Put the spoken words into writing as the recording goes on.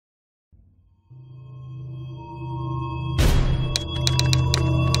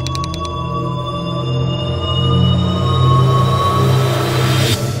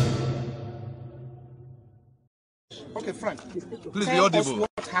us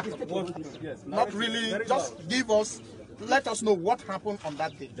what happened. Not really, just let us know what happened on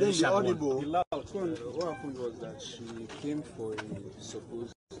that day. What happened was that she came for a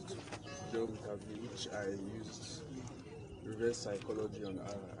supposed job interview, which I used reverse psychology on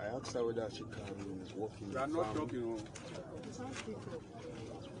her. I asked her whether she can work in the farm.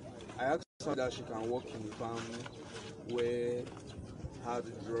 I asked her that she can work in the farm where hard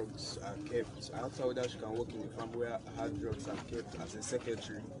drugs are kept. I asked her whether she can work in the farm where hard drugs are kept as a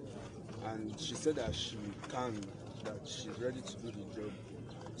secretary, and she said that she can, that she's ready to do the job.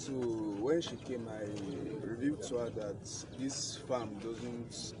 So when she came, I revealed to her that this farm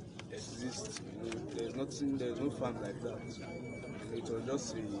doesn't exist. There's no farm like that. It was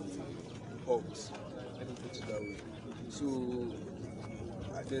just a hoax. Let me put it that way. So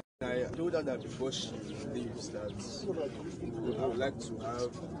I told her that before she leaves that I would like to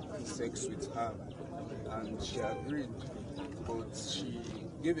have sex with her, and she agreed, but she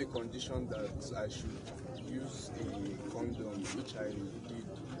gave a condition that I should use a condom, which I did.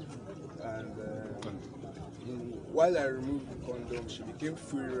 And while I removed the condom, she became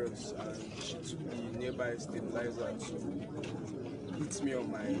furious and she took the nearby stabilizer to hit me on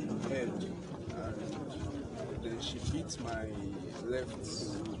my head, and then she hit my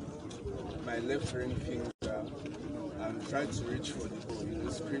left ring finger and tried to reach for the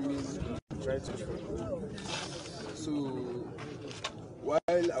hole, screaming, tried to reach for the hole. So while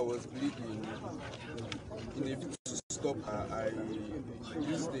I was bleeding, in a bit to stop her, I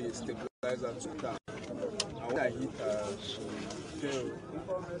used the stabilizer to tap. And when I hit her, she fell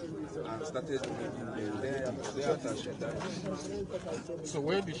and started bleeding. Then after she died. So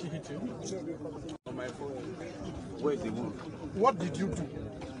where did she hit you? On my forehead. Where is the wound? What did you do?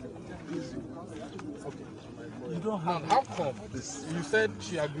 Okay. You don't have. How come? You said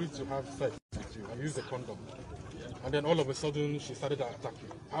she agreed to have sex with you and use a condom, and then all of a sudden she started to attack you.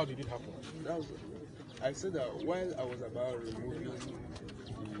 How did it happen? I said that while I was about removing the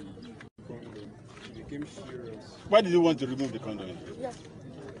condom, she became furious. Why did you want to remove the condom? Yes.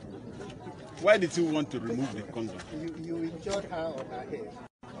 Why did you want to remove the condom? You injured her on her head.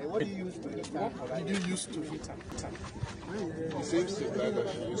 What did you use to hit her? What did you use to hit her? The same stabilizer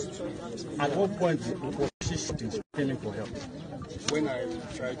she used to hit. At what point was she screaming for help? When I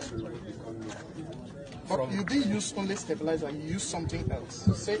tried to remove the condom. But you didn't use only stabilizer, you used something else.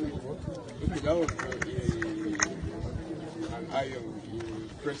 Say it. Okay, that was an iron,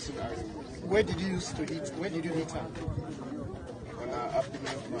 a pressing iron. Where did you hit her? On her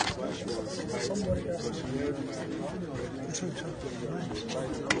abdomen while she was fighting. So she held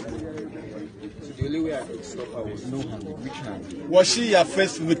so the only way I could stop her was no hand. Which hand? Was she your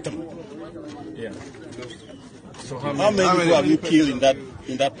first victim? Yeah. So how many people have you killed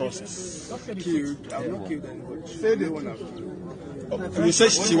in that process? Killed? I've not killed anybody. No one have killed. You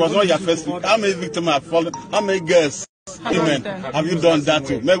said she was not your first victim. How many victims have fallen? How many girls, women, have you done that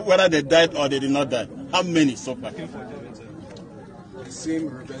to? Whether they died or they did not die? How many so far? The same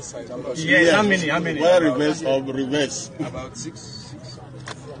reverse side. Yeah, how many? Whether reverse or reverse? About six.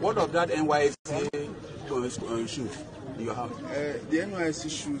 What of that NYC shoes in your house? The NYC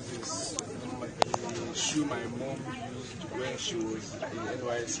shoes is the shoe my mom used when she was in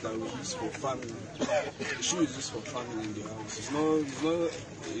NYC that we used for family. The shoe is used for family in the house. It's not a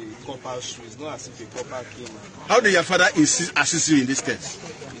copper shoe. It's not as if a copper came. How did your father assist you in this case?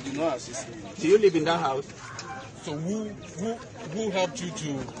 He did not assist me. Do you live in that house? So who helped you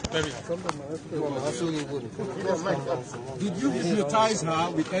to bury her? Did you hypnotize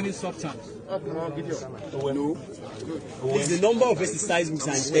her with any substance? No. Is the number of exercise books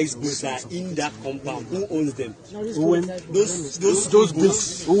and textbooks are in that compound? Who owns them? Those books. Those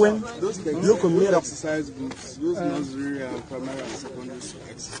exercise books, those nursery and primary and secondary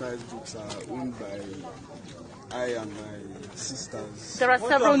exercise books are owned by I and my sisters. There are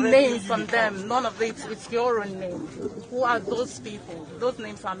several names on them. None of it is your own name. Who are those people? Those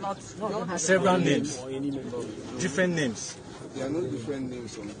names are not your name. Several names. Different names. There are no different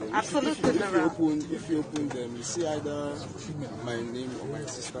names on them. Absolutely there are. If you open them, you see either my name or my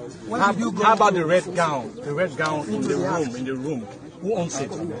sister's name. How about the red gown? The red gown in the room. Who owns it?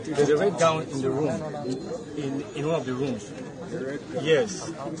 There's a red gown in the room, in one of the rooms. Yes.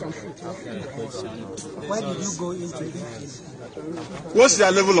 Why did you go into this? What's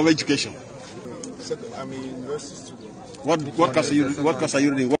your level of education? I'm a university student. What class are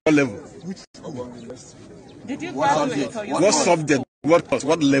you reading? What level? Did you graduate? What subject? What course?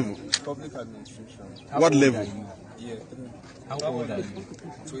 What level? Public administration. What level? Yeah. How old are you?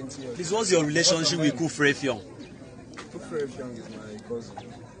 20 years. Please, what's your relationship with Kufre Fion? Kufre Fion is my cousin.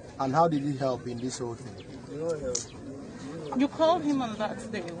 And how did he help in this whole thing? You know, help. You called him on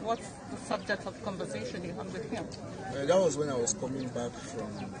that day. What's the subject of conversation you had with him? That was when I was coming back from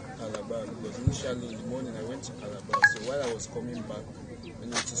Calabar, because initially in the morning I went to Calabar. So while I was coming back,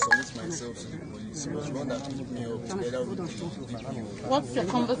 to submit myself to the police, it was one that picked me up together with the DPO. What's your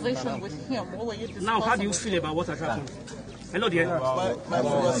conversation with him? What were you discussing? Now, how do you feel about what has happened? Hello, dear. My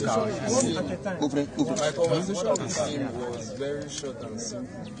conversation with him was very short and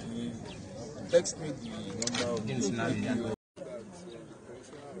simple. He texted me the number of the DPO.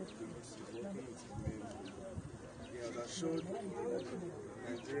 He has assured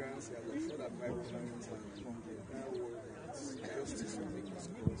Nigerians, he has assured that Bible families and the entire world that justice will take its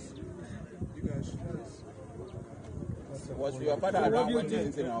course. You guys should just... Was your father around when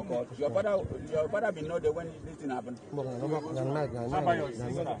this thing occurred? Your father been not there when this thing happened?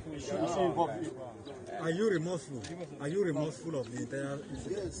 Are you remorseful? Are you remorseful of the entire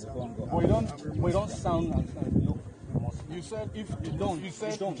incident? Yes. We don't sound and look remorseful. You said if you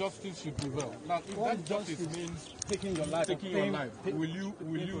said justice should prevail. Now, if that justice means taking your life, will you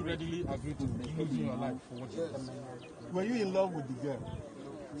readily agree to losing your life for what you did? Were you in love with the girl?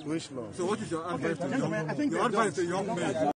 Which law? So what is your advice to young men?